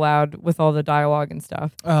to hear aloud with all the dialogue and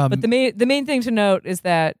stuff. But the main thing to note is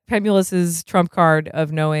that Pemulus's trump card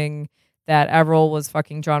of knowing that Averil was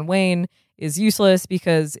fucking John Wayne is useless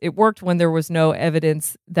because it worked when there was no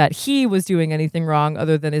evidence that he was doing anything wrong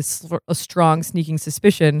other than a strong sneaking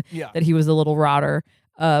suspicion that he was a little rotter.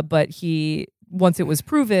 But once it was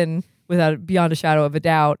proven beyond a shadow of a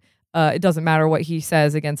doubt, it doesn't matter what he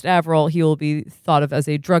says against Averil, he will be thought of as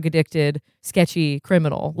a drug-addicted, sketchy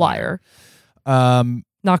criminal liar.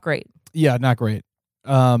 Not great. Yeah, not great.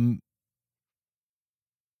 Sorry,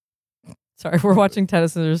 we're watching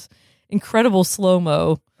tennis and there's incredible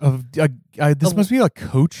slow-mo. This must be a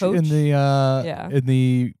coach in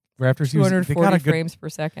the Raptors. 240 frames per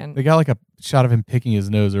second. They got like a shot of him picking his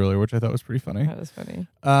nose earlier, which I thought was pretty funny. That was funny.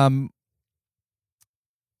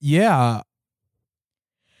 Yeah.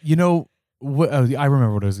 You know, I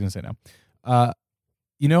remember what I was going to say now.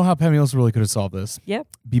 You know how Pemulus really could have solved this? Yep.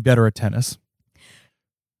 Be better at tennis.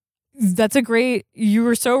 That's you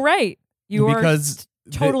were so right. You are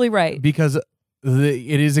totally right. Because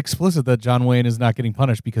it is explicit that John Wayne is not getting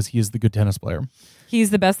punished because he is the good tennis player. He's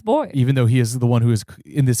the best boy. Even though he is the one who is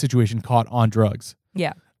in this situation caught on drugs.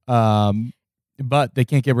 Yeah. But they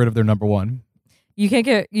can't get rid of their number one. You can't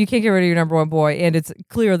get rid of your number one boy, and it's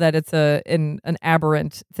clear that it's an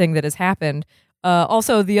aberrant thing that has happened.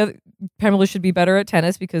 Also, the other Pemulus should be better at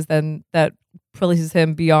tennis because then that places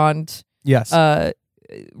him beyond what's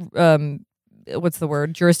the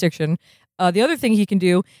word? Jurisdiction. The other thing he can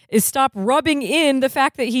do is stop rubbing in the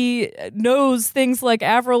fact that he knows things like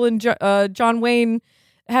Avril and John Wayne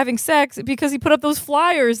having sex because he put up those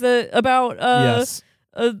flyers about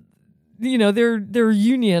their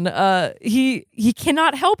union. He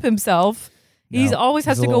cannot help himself. He always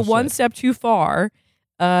has to go one step too far,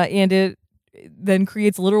 and it then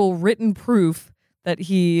creates literal written proof that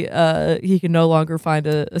he can no longer find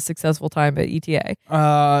a successful time at ETA.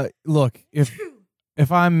 Look,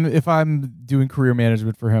 if I'm doing career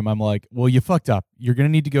management for him, I'm like, well, you fucked up. You're gonna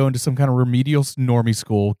need to go into some kind of remedial normie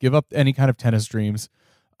school, give up any kind of tennis dreams,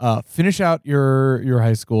 finish out your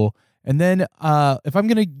high school, and then if I'm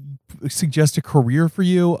gonna suggest a career for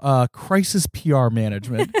you, crisis PR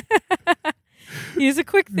management. He's a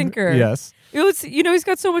quick thinker. Yes. He's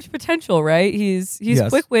got so much potential, right? He's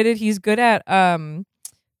quick-witted. He's good at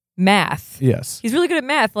math. Yes. He's really good at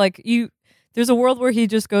math. There's a world where he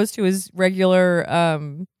just goes to his regular,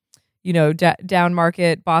 down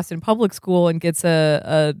market Boston public school and gets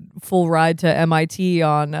a full ride to MIT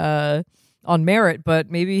on merit, but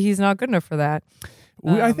maybe he's not good enough for that.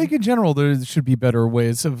 I think in general there should be better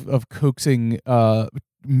ways of coaxing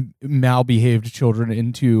malbehaved children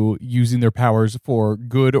into using their powers for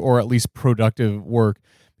good or at least productive work.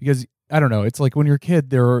 Because I don't know, it's like when you're a kid,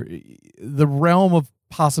 the realm of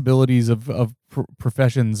possibilities of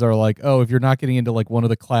professions are like, oh, if you're not getting into like one of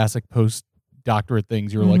the classic post-doctorate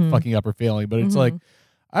things, you're like fucking up or failing. But it's like,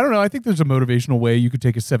 I don't know, I think there's a motivational way you could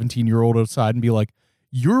take a 17-year-old outside and be like,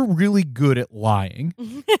 you're really good at lying.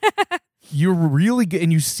 You're really good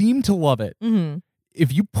and you seem to love it.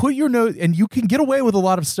 If you put your nose, and you can get away with a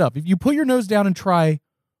lot of stuff, if you put your nose down and try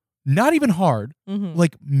not even hard,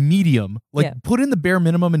 like medium, like put in the bare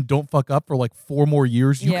minimum and don't fuck up for like 4 more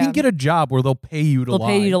years. You can get a job where they'll pay you to lie. They'll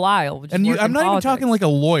pay you to lie. And I'm not even talking like a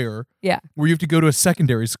lawyer. Yeah. Where you have to go to a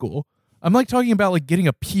secondary school. I'm like talking about like getting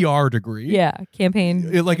a PR degree. Yeah.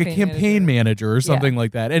 Campaign a campaign manager or something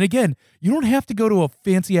like that. And again, you don't have to go to a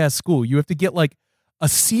fancy ass school. You have to get like a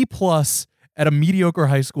C+ at a mediocre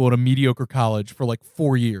high school and a mediocre college for like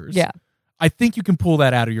 4 years. Yeah. I think you can pull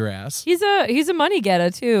that out of your ass. He's a money getter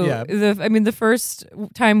too. Yeah. The first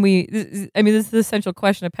time this is the essential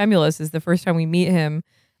question of Pemulus is the first time we meet him,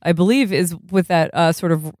 I believe, is with that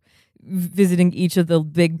sort of visiting each of the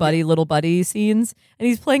big buddy, little buddy scenes, and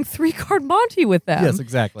he's playing 3-card Monty with them. Yes,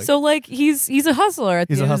 exactly. So like he's a hustler at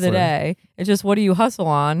the end of the day. It's just, what do you hustle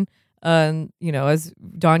on? As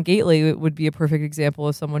Don Gately would be a perfect example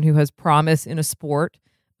of someone who has promise in a sport,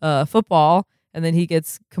 football, and then he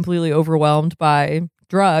gets completely overwhelmed by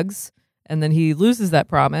drugs, and then he loses that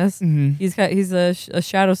promise. Mm-hmm. He's a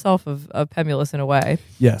shadow self of Pemulus in a way.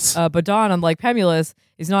 Yes. But Don, unlike Pemulus,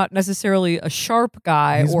 is not necessarily a sharp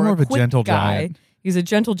guy He's or more a of a quick gentle guy. giant. He's a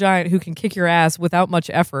gentle giant who can kick your ass without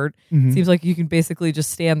much effort. Mm-hmm. Seems like you can basically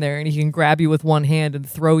just stand there and he can grab you with one hand and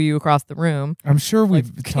throw you across the room. I'm sure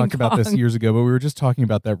we've like talked about this years ago, but we were just talking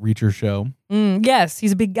about that Reacher show. Yes,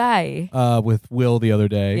 he's a big guy. With Will the other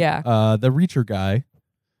day. Yeah. The Reacher guy.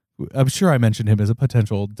 I'm sure I mentioned him as a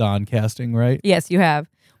potential Don casting, right? Yes, you have.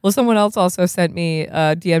 Well, someone else also sent me,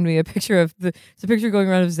 DM'd me a picture of it's a picture going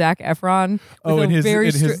around of Zac Efron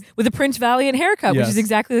with a Prince Valiant haircut, yes. which is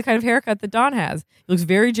exactly the kind of haircut that Don has. He looks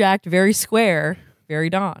very jacked, very square, very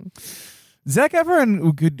Don. Zac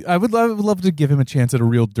Efron I would love to give him a chance at a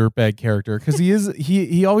real dirtbag character, because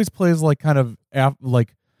he always plays like kind of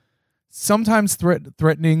like sometimes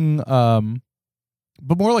threatening,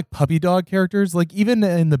 but more like puppy dog characters, like even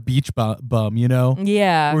in The Beach Bum,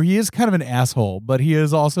 Yeah. where he is kind of an asshole, but he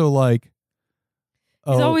is also like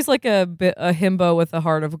he's always like a himbo with a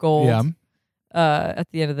heart of gold. Yeah. At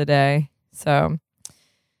the end of the day, so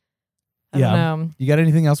I don't know. You got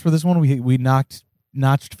anything else for this one? We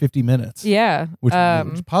notched 50 minutes. Yeah, which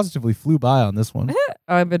positively flew by on this one.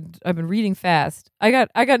 I've been reading fast. I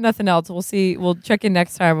got nothing else. We'll see. We'll check in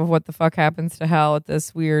next time of what the fuck happens to Hal at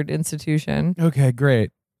this weird institution. Okay,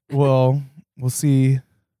 great. Well, we'll see.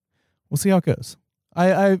 We'll see how it goes.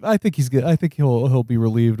 I think he's good. I think he'll be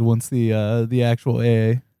relieved once the actual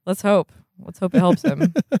AA. Let's hope. Let's hope it helps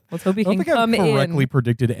him. Let's hope he can come in. I've correctly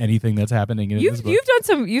predicted anything that's happening in this book.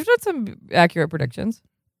 You've done some accurate predictions.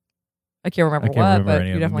 I can't remember but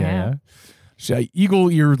you definitely have. Yeah.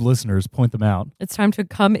 Eagle-eared listeners, point them out. It's time to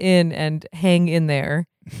come in and hang in there.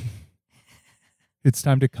 It's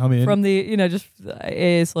time to come in from the just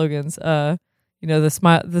AA slogans. The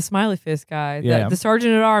smiley face guy. Yeah. The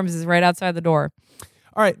sergeant at arms is right outside the door.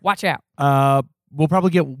 All right, watch out. We'll probably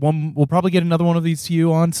get one. We'll probably get another one of these to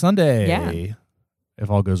you on Sunday. Yeah,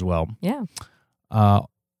 if all goes well. Yeah. All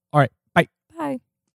right.